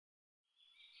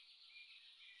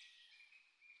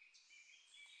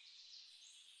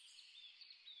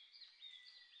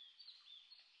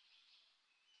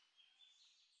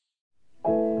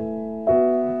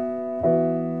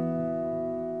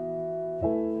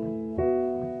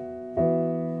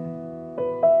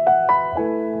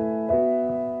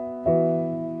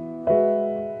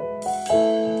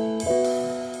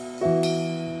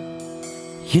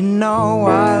know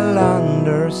I'll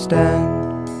understand.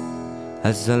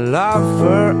 As a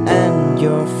lover and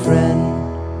your friend,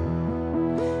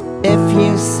 if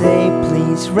you say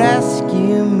please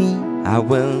rescue me, I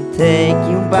will take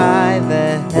you by the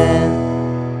hand.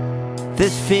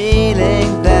 This feeling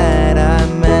that I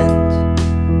meant,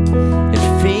 it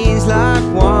feels like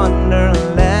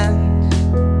wonderland.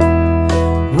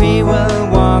 We will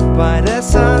walk by the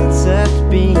sunset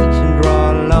beach and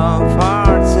draw love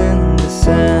hearts in the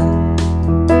sand,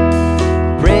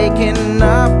 breaking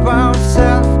up our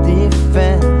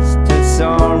self-defense till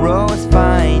sorrows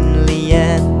finally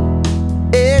end.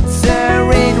 It's a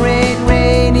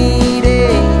rainy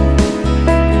day.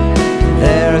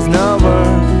 There's no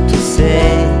word to say.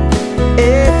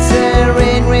 It's a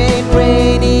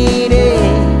rainy day.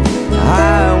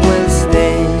 I will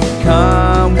stay,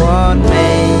 come what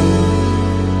may.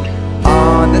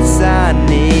 On the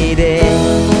sunny day,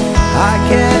 I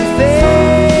can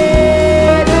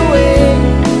fade away.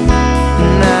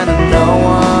 No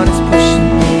one is pushing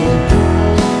me.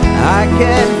 I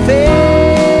can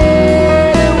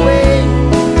fade away.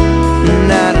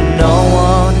 No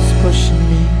one is pushing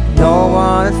me. No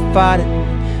one is fighting me.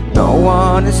 No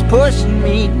one is pushing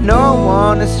me. No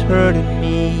one is hurting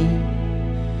me.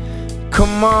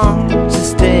 Come on,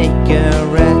 just take a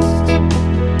rest.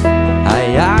 I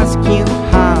ask you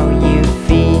how you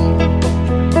feel.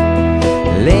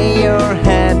 Lay your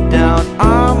head down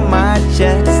on my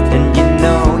chest, and you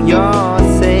know you're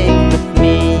safe with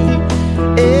me.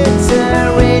 It's a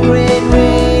rainy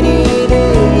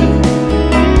day.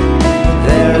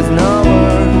 There's no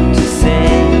word to say.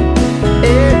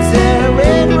 It's a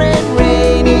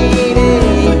rainy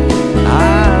day.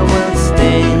 I will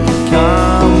stay,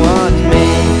 come what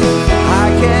may. I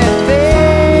can't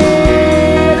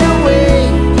fade away.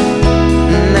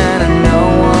 No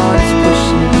one's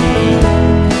pushing me.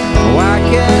 Oh, I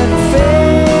can't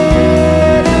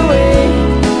fade away.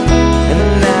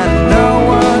 No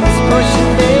one's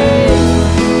pushing me.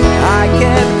 I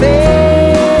can't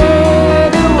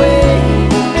fade away.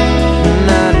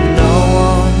 No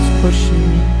one's pushing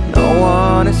me. No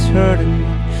one is hurting me.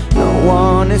 No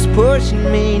one is pushing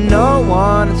me. No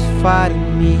one is fighting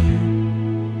me.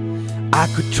 I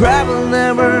could travel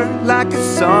never like a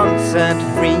song set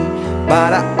free,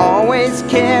 but I always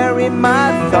carry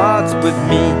my thoughts with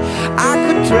me. I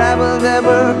could travel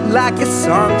never like a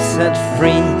song set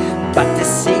free, but the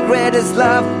secret is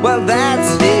love, well that's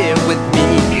here with me.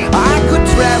 I could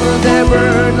travel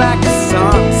never like a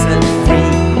song set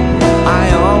free. I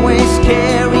always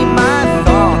carry